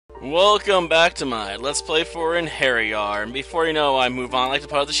Welcome back to my Let's Play for Einherjar, and before you know I move on, I'd like to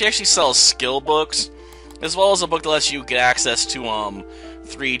point out that she actually sells skill books, as well as a book that lets you get access to,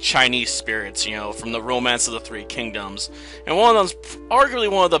 3 Chinese spirits, from the Romance of the Three Kingdoms. And one of them's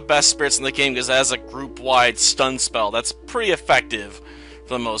arguably one of the best spirits in the game, because it has a group-wide stun spell that's pretty effective,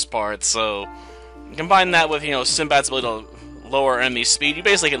 for the most part, so combine that with, Sinbad's ability to lower enemy speed, you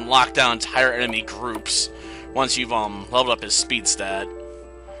basically can lock down entire enemy groups once you've, leveled up his speed stat.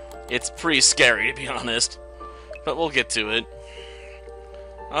 It's pretty scary, to be honest. But we'll get to it.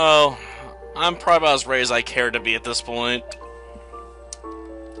 Oh, I'm probably about as ready as I care to be at this point.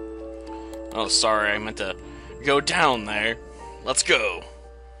 Oh, sorry, I meant to go down there. Let's go.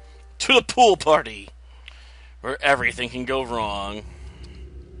 To the pool party, where everything can go wrong.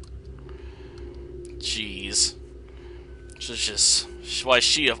 Jeez. Why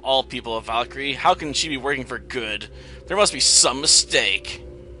she, of all people, a Valkyrie? How can she be working for good? There must be some mistake.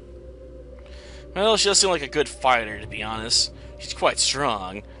 Well, she does seem like a good fighter, to be honest. She's quite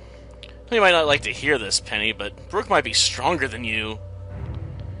strong. You might not like to hear this, Penny, but Brooke might be stronger than you.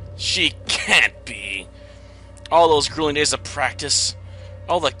 She can't be. All those grueling days of practice,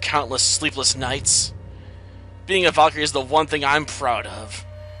 all the countless sleepless nights. Being a Valkyrie is the one thing I'm proud of.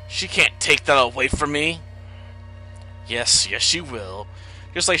 She can't take that away from me. Yes, she will.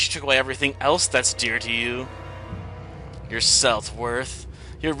 Just like she took away everything else that's dear to you. Your self-worth,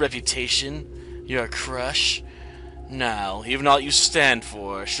 your reputation, your crush. Now, even all you stand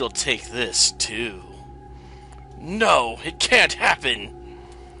for, she'll take this, too. No, it can't happen!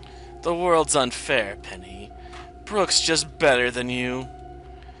 The world's unfair, Penny. Brooke's just better than you.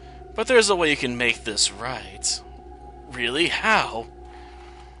 But there's a way you can make this right. Really? How?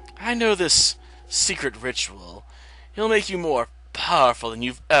 I know this secret ritual. It'll make you more powerful than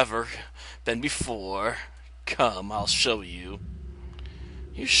you've ever been before. Come, I'll show you.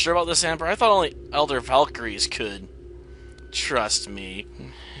 You sure about this, Amber? I thought only Elder Valkyries could. Trust me.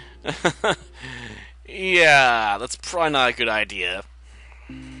 Yeah, that's probably not a good idea.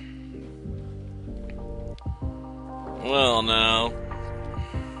 Well, no.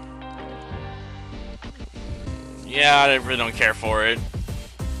 Yeah, I really don't care for it.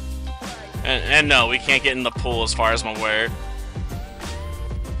 And no, we can't get in the pool as far as I'm aware.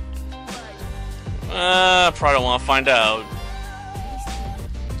 Probably don't want to find out.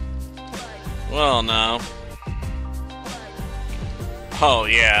 Well, no. Oh,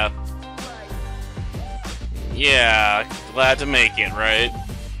 yeah. Yeah, glad to make it, right?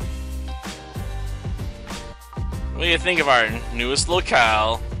 What do you think of our newest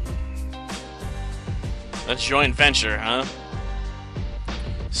locale? A joint venture, huh?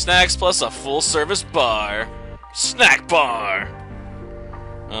 Snacks plus a full-service bar. Snack bar!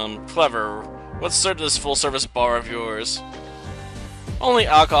 Clever. What's served at this full-service bar of yours? Only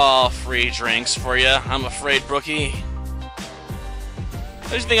alcohol-free drinks for you, I'm afraid, Brookie.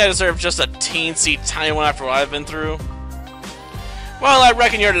 Don't you think I deserve just a teensy tiny one after what I've been through? Well, I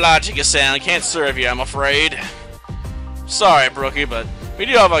reckon your logic is sound. I can't serve you, I'm afraid. Sorry, Brookie, but we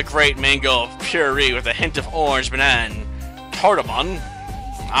do have a great mango puree with a hint of orange banana and cardamom.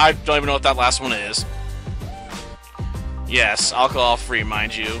 I don't even know what that last one is. Yes, alcohol-free,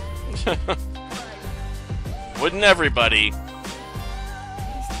 mind you. Wouldn't everybody?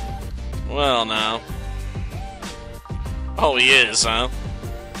 Well, now. Oh, he is, huh?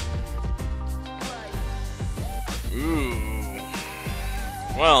 Ooh.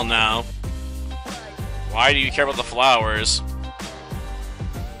 Well, now. Why do you care about the flowers?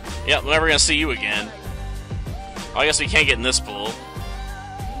 Yep, I'm never gonna see you again. Oh, I guess we can't get in this pool.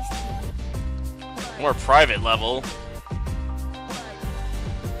 More private level.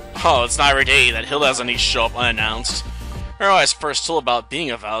 Oh, it's not every day that Hilda has a niece show up unannounced. I realized first told about being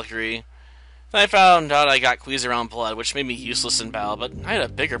a Valkyrie. Then I found out I got queasy around blood, which made me useless in battle, but I had a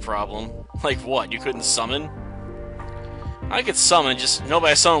bigger problem. Like what, you couldn't summon? I could summon, just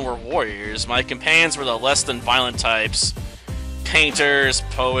nobody I summoned were warriors. My companions were the less than violent types. Painters,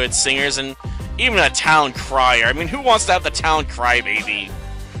 poets, singers, and even a town crier. I mean, who wants to have the town crybaby?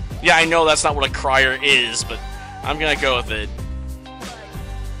 Yeah, I know that's not what a crier is, but I'm gonna go with it.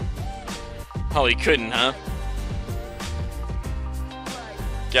 Oh, he couldn't, huh?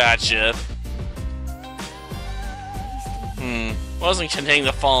 Gotcha. Wasn't containing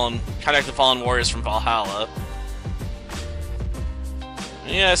the contact the fallen warriors from Valhalla.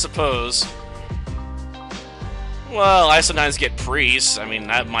 Yeah, I suppose. Well, I sometimes get priests. I mean,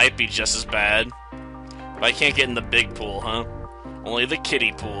 that might be just as bad. But I can't get in the big pool, huh? Only the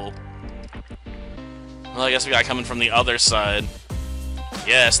kiddie pool. Well, I guess we got coming from the other side.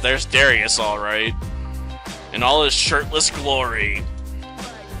 Yes, there's Darius, alright. In all his shirtless glory.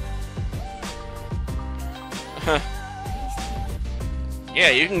 Yeah,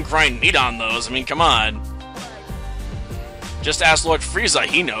 you can grind meat on those. I mean, come on. Just ask Lord Frieza,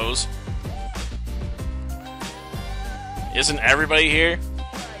 he knows. Isn't everybody here?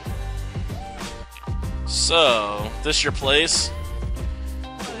 So, this your place?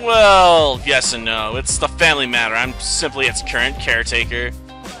 Well, yes and no. It's the family matter. I'm simply its current caretaker.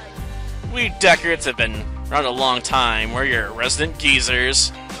 We Deckards have been around a long time. We're your resident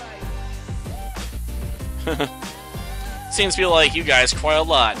geezers. Seems to be like you guys quite a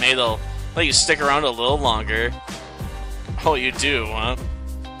lot. Maybe they'll let you stick around a little longer. Oh, you do, huh?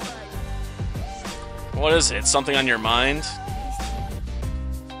 What is it? Something on your mind?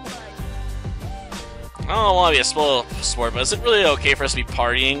 I don't want to be a sport, but is it really okay for us to be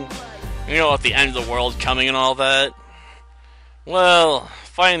partying? You know, at the end of the world coming and all that? Well,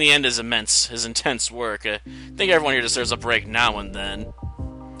 fighting the end is intense work. I think everyone here deserves a break now and then.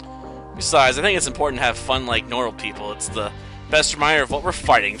 Besides, I think it's important to have fun like normal people. It's the best reminder of what we're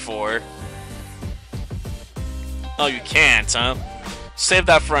fighting for. Oh, you can't, huh? Save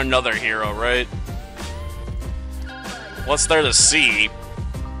that for another hero, right? What's there to see?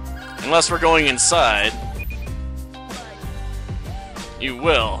 Unless we're going inside. You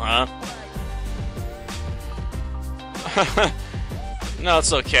will, huh? No,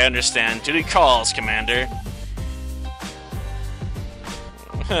 it's okay, I understand. Duty calls, Commander.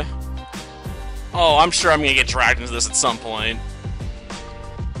 Oh, I'm sure I'm gonna get dragged into this at some point.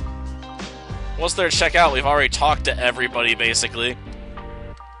 What's there to check out? We've already talked to everybody, basically.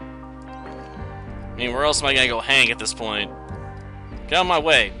 I mean, where else am I gonna go hang at this point? Get out of my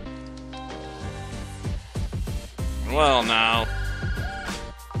way. Well, now.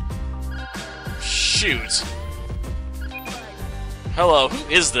 Shoot. Hello, who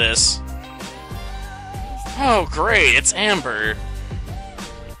is this? Oh, great, it's Amber.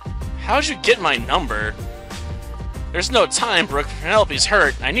 How'd you get my number? There's no time, Brooke. Penelope's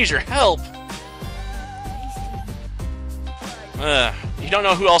hurt. I need your help. You don't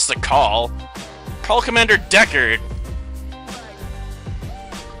know who else to call. Call Commander Deckard.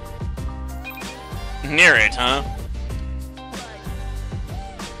 Near it, huh?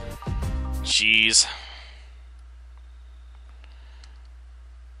 Jeez.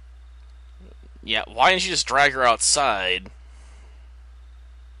 Yeah, why didn't you just drag her outside?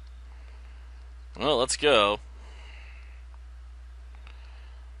 Well, let's go.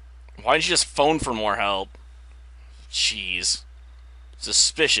 Why didn't you just phone for more help? Jeez.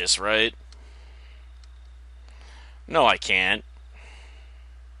 Suspicious, right? No, I can't.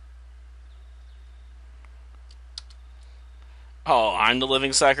 Oh, I'm the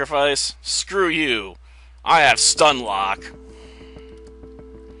living sacrifice? Screw you. I have stun lock.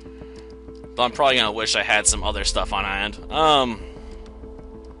 But I'm probably gonna wish I had some other stuff on hand.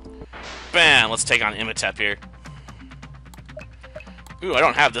 Bam! Let's take on Imhotep here. Ooh, I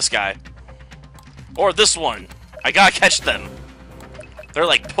don't have this guy. Or this one. I gotta catch them. They're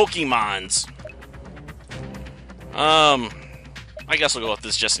like Pokemons. I guess we'll go with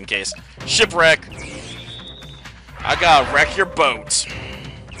this just in case. Shipwreck. I gotta wreck your boat.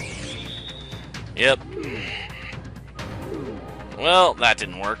 Yep. Well, that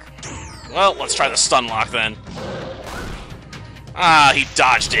didn't work. Well, let's try the stun lock then. Ah, he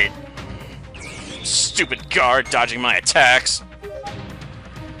dodged it. Stupid guard dodging my attacks.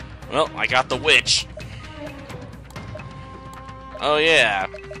 Well, I got the witch. Oh yeah.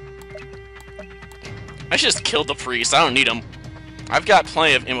 I should just kill the priest. I don't need him. I've got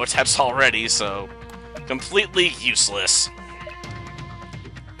plenty of Imhoteps already, so completely useless.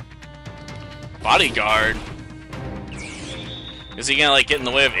 Bodyguard. Is he gonna like get in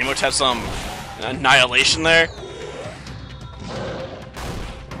the way of Imhotep's annihilation there?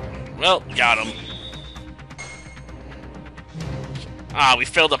 Well, got him. Ah, we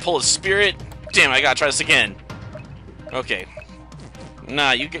failed to pull his spirit. Damn, I gotta try this again. Okay.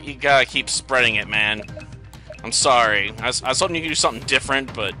 Nah, you gotta keep spreading it, man. I'm sorry. I was hoping you could do something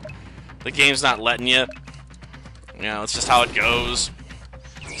different, but the game's not letting you. You know, it's just how it goes.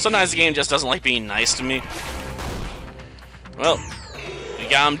 Sometimes the game just doesn't like being nice to me. Well, we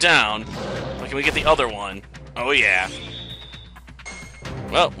got him down. But can we get the other one? Oh, yeah.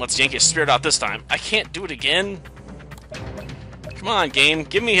 Well, let's yank his spirit out this time. I can't do it again. Come on, game.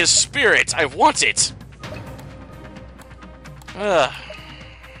 Give me his spirit. I want it. Ugh.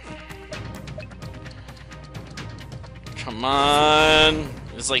 Come on.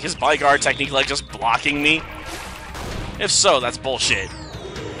 Is like his bodyguard technique like just blocking me? If so, that's bullshit.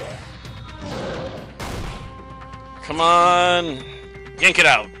 Come on. Yank it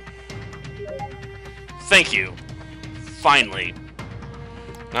out. Thank you. Finally.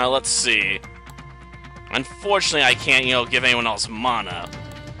 Now let's see. Unfortunately, I can't, give anyone else mana.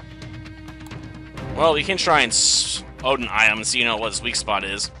 Well, we can try and Odin Eye him and see, what his weak spot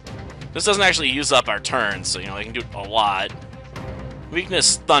is. This doesn't actually use up our turn, so, I can do a lot.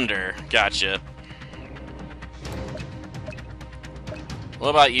 Weakness, Thunder. Gotcha. What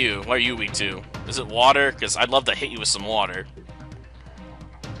about you? What are you weak to? Is it water? Because I'd love to hit you with some water.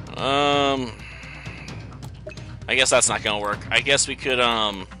 I guess that's not gonna work. I guess we could,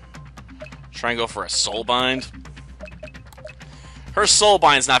 try and go for a Soul Bind. Her Soul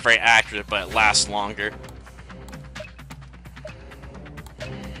Bind's not very accurate, but it lasts longer.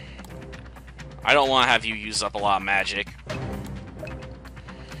 I don't want to have you use up a lot of magic.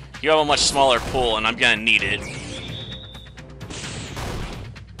 You have a much smaller pool, and I'm gonna need it.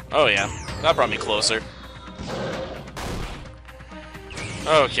 Oh yeah, that brought me closer.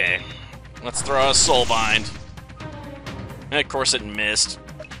 Okay, let's throw a Soul Bind. And of course it missed.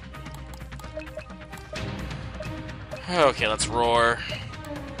 Okay, let's roar.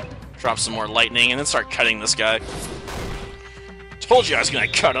 Drop some more lightning, and then start cutting this guy. Told you I was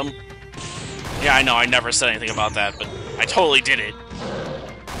gonna cut him! Yeah, I know, I never said anything about that, but I totally did it.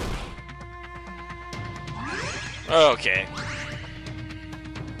 Okay.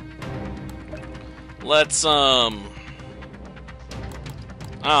 Let's, I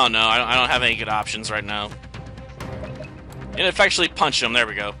don't know, I don't have any good options right now. Ineffectually punch him, there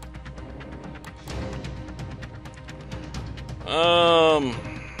we go.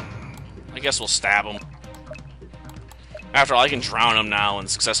 I guess we'll stab him. After all, I can drown him now and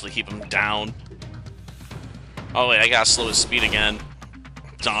successfully keep him down. Oh wait, I gotta slow his speed again.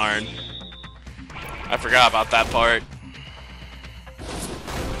 Darn. I forgot about that part.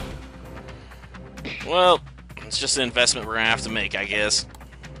 Well, it's just an investment we're gonna have to make, I guess.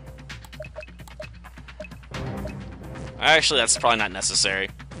 Actually, that's probably not necessary.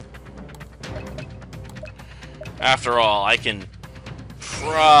 After all, I can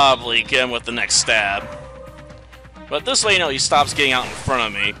probably get him with the next stab. But this way, he stops getting out in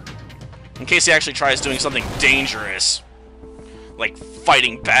front of me. In case he actually tries doing something dangerous. Like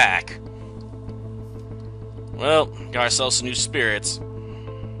fighting back. Well, got ourselves some new spirits.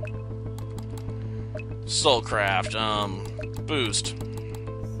 Soulcraft, boost.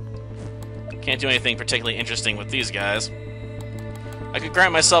 Can't do anything particularly interesting with these guys. I could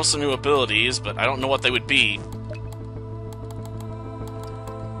grant myself some new abilities, but I don't know what they would be.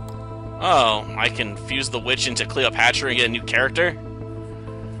 Oh, I can fuse the witch into Cleopatra and get a new character?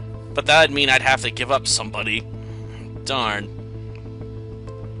 But that'd mean I'd have to give up somebody. Darn.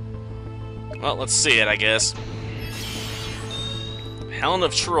 Well, let's see it, I guess. Helen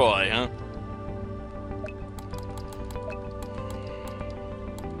of Troy, huh?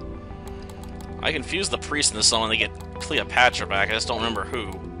 I can fuse the priest into someone to get Cleopatra back, I just don't remember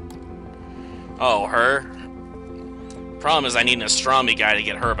who. Oh, her? Problem is I need an astronomy guy to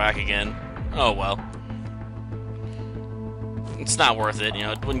get her back again. Oh well. It's not worth it,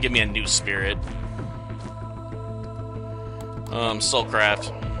 it wouldn't give me a new spirit.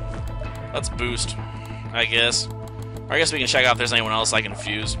 Soulcraft. Let's boost, I guess. Or I guess we can check out if there's anyone else I can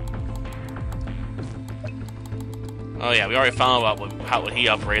fuse. Oh yeah, we already found out what he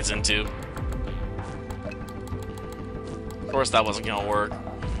upgrades into. Of course that wasn't gonna work.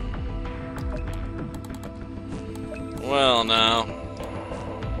 Well, no.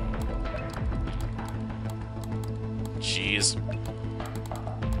 Jeez.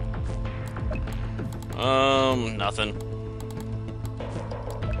 Nothing.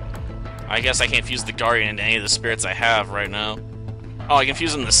 I guess I can't fuse the Guardian into any of the spirits I have right now. Oh, I can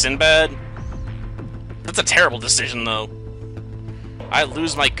fuse him to Sinbad? That's a terrible decision, though. I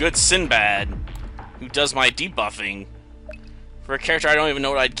lose my good Sinbad, who does my debuffing, for a character I don't even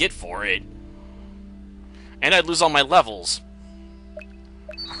know what I'd get for it. And I'd lose all my levels.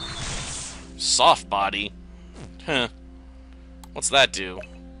 Soft body. Huh. What's that do?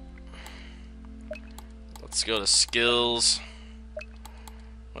 Let's go to skills.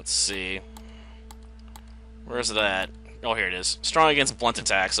 Let's see. Where's it at? Oh, here it is. Strong against blunt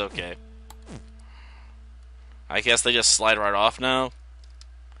attacks, okay. I guess they just slide right off now.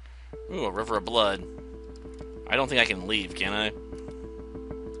 Ooh, a river of blood. I don't think I can leave, can I?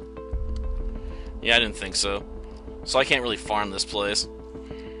 Yeah, I didn't think so. So I can't really farm this place.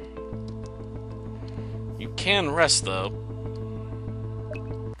 You can rest, though.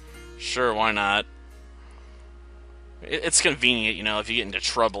 Sure, why not? It's convenient, if you get into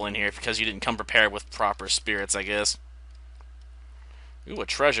trouble in here because you didn't come prepared with proper spirits, I guess. Ooh, a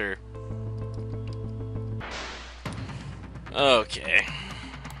treasure. Okay.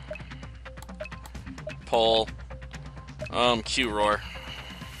 Pull. Q-roar.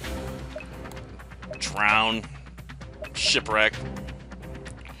 drown. Shipwreck.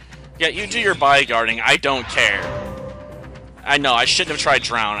 Yeah, you do your bodyguarding. I don't care. I know, I shouldn't have tried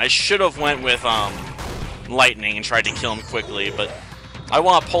drown. I should have went with, lightning and tried to kill him quickly, but I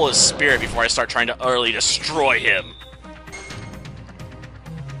want to pull his spirit before I start trying to utterly destroy him.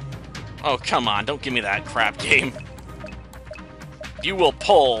 Oh, come on, don't give me that crap game. You will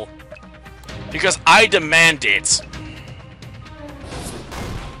pull, because I demand it.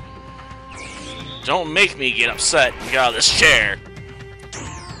 Don't make me get upset and get out of this chair.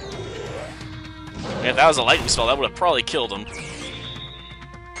 If that was a lightning spell, that would have probably killed him.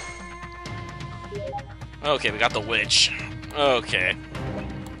 Okay, we got the witch. Okay.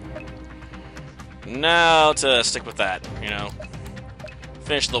 Now to stick with that, you know.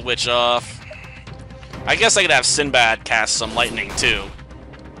 Finish the witch off. I guess I could have Sinbad cast some lightning, too.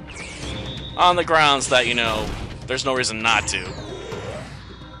 On the grounds that, you know, there's no reason not to.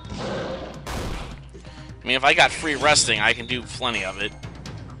 I mean, if I got free resting, I can do plenty of it.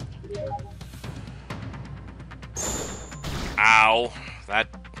 Ow. That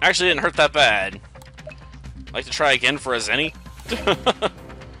actually didn't hurt that bad. Like to try again for a Zenny?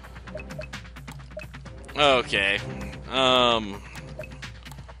 Okay. I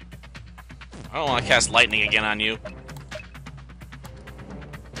don't want to cast lightning again on you.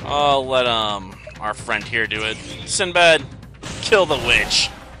 I'll let, our friend here do it. Sinbad, kill the witch.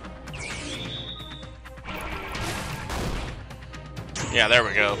 Yeah, there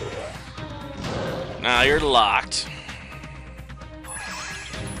we go. Now you're locked.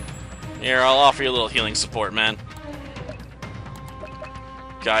 Here, I'll offer you a little healing support, man.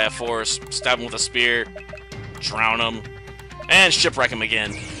 Gaia Force, stab him with a spear, drown him, and shipwreck him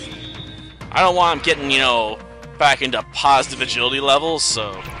again. I don't want him getting, you know, back into positive agility levels,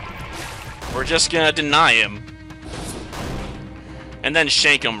 so we're just gonna deny him. And then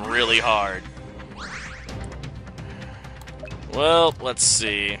shank him really hard. Well, let's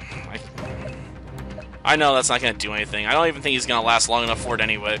see. I know that's not gonna do anything. I don't even think he's gonna last long enough for it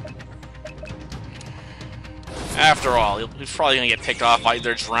anyway. After all, he's probably gonna get picked off by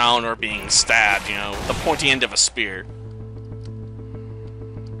either drown or being stabbed, you know, with the pointy end of a spear.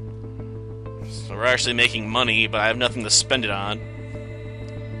 So we're actually making money, but I have nothing to spend it on.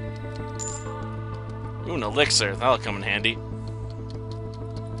 Ooh, an elixir. That'll come in handy.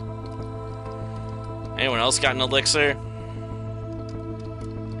 Anyone else got an elixir?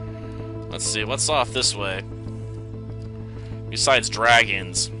 Let's see, what's off this way? Besides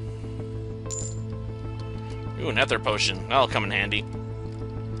dragons. Ooh, an ether potion. That'll come in handy.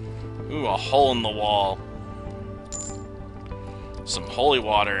 Ooh, a hole in the wall. Some holy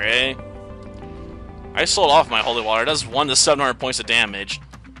water, eh? I sold off my holy water. It does 1 to 700 points of damage.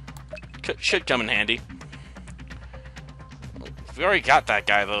 Should come in handy. We already got that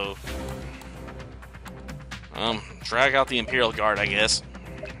guy, though. Drag out the Imperial Guard, I guess.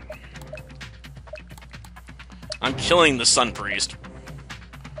 I'm killing the Sun Priest.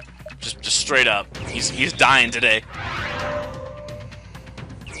 Just straight up. He's dying today.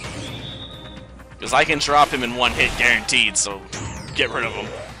 Because I can drop him in 1 hit guaranteed, so get rid of him.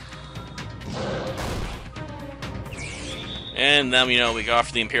 And then, you know, we go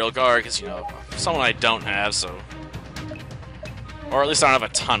after the Imperial Guard, because, you know, someone I don't have, so... Or at least I don't have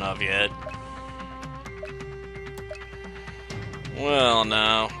a ton of yet. Well,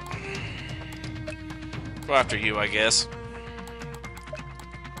 no. Go after you, I guess.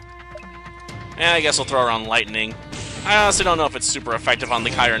 And I guess I'll throw around lightning. I honestly don't know if it's super effective on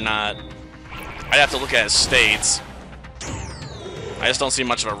the guy or not. I'd have to look at his states. I just don't see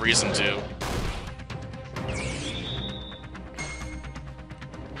much of a reason to.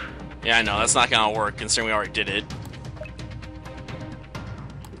 Yeah, I know, that's not gonna work, considering we already did it.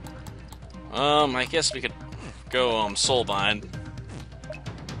 I guess we could go, Soulbind.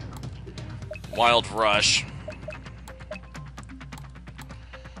 Wild Rush.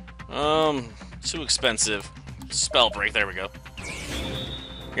 Too expensive. Spell Break, there we go.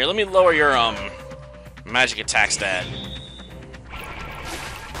 Here, let me lower your, magic attack stat.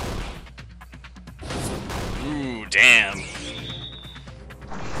 Ooh, damn.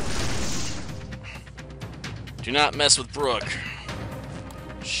 Do not mess with Brooke.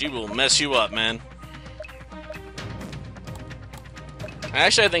 She will mess you up, man.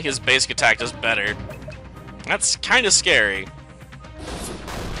 Actually, I think his basic attack does better. That's kind of scary.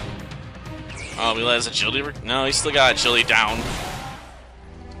 Oh, we let his agility... No, he still got agility down.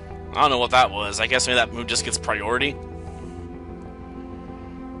 I don't know what that was. I guess maybe that move just gets priority.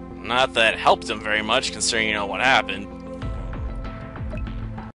 Not that it helped him very much, considering, you know, what happened.